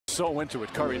So into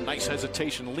it. Curry, nice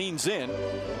hesitation, leans in.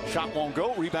 Shot won't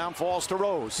go. Rebound falls to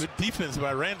Rose. Good defense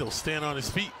by Randall, staying on his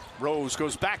feet. Rose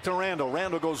goes back to Randall.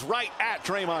 Randall goes right at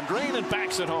Draymond Green and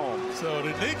backs it home. So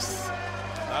the Knicks,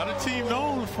 not a team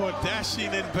known for dashing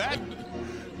and back.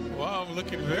 Wow, I'm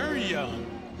looking very young.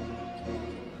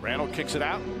 Randall kicks it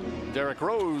out. Derrick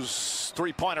Rose,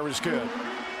 three-pointer is good.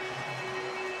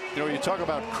 You know, you talk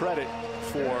about credit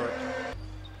for...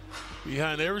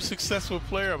 Behind every successful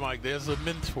player, Mike, there's a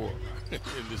mentor in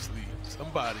this league.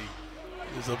 Somebody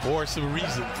is a voice of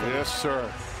reason. Yes,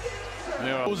 sir.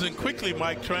 Yeah. Closing quickly,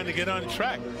 Mike, trying to get on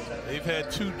track. They've had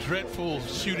two dreadful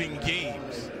shooting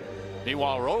games.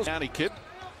 Meanwhile, Rose, county kid,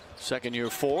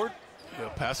 second-year forward. Yeah,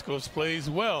 Pascos plays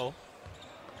well.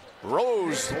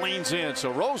 Rose leans in, so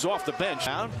Rose off the bench.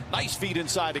 Nice feed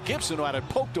inside to Gibson, who had it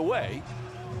poked away.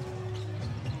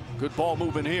 Good ball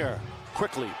movement here.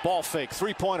 Quickly, ball fake,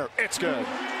 three-pointer, it's good.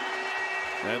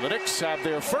 And the Knicks have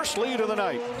their first lead of the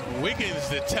night. Wiggins,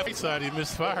 the tap side, he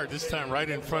misfired this time right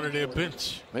in front of their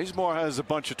bench. Bazemore has a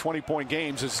bunch of 20-point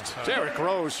games as Derrick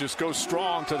Rose just goes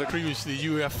strong to the... Previously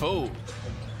UFO.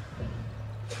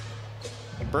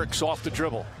 Burks off the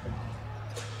dribble.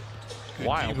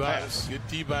 Wild pass. Good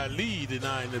D by Lee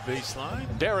denying the baseline.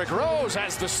 Derrick Rose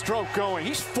has the stroke going.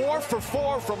 He's 4 for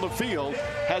 4 from the field.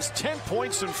 Has 10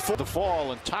 points and 4 the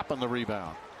fall and topping the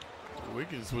rebound.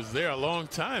 Wiggins was there a long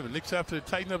time. The Knicks have to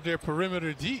tighten up their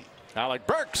perimeter D. Alec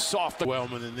Burks off the...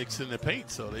 Wellman and Knicks in the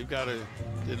paint, so they've got to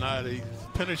deny the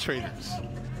penetrators.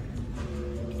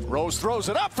 Rose throws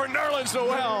it up for Nerlens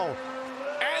Noel.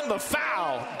 And the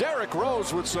foul. Derrick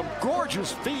Rose with some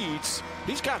gorgeous feeds.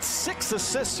 He's got 6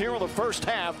 assists here in the first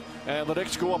half, and the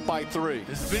Knicks go up by 3.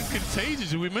 It's been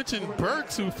contagious. We mentioned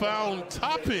Burks, who found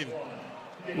Toppin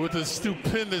with a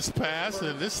stupendous pass,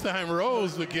 and this time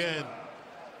Rose again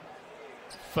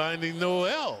finding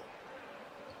Noel.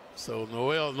 So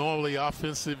Noel, normally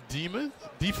offensive demon,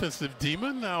 defensive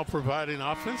demon, now providing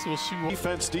offense. We'll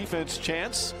shoot defense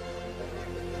chance.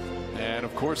 And,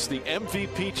 of course, the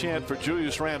MVP chant for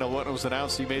Julius Randle when it was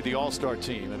announced he made the All-Star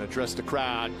team and addressed the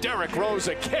crowd. Derrick Rose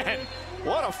again.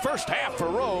 What a first half for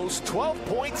Rose.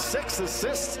 12.6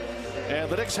 assists. And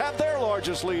the Knicks have their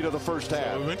largest lead of the first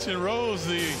half. So we mentioned Rose,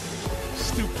 the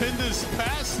stupendous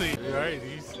passing. Right,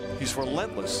 he's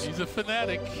relentless. He's a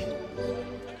fanatic.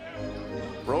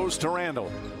 Rose to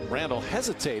Randle. Randle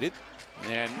hesitated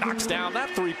and knocks down that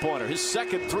three-pointer. His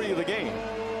second 3 of the game.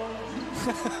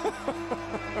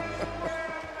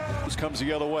 This comes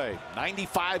the other way.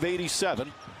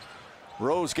 95-87.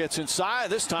 Rose gets inside.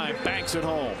 This time banks it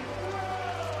home.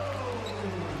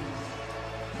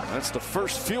 That's the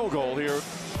first field goal here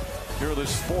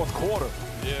this fourth quarter.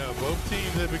 Yeah, both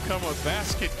teams have become a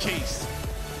basket case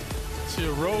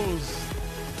to Rose.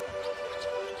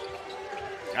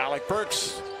 Alec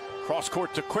Burks. Cross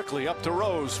court to Quickly, up to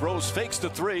Rose. Rose fakes the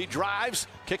 3, drives,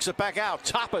 kicks it back out.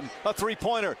 Toppin, a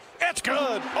three-pointer. It's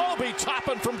good. Obi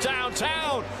Toppin from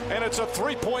downtown, and it's a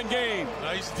 3-point game.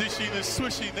 Nice dishing and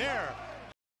swishing there.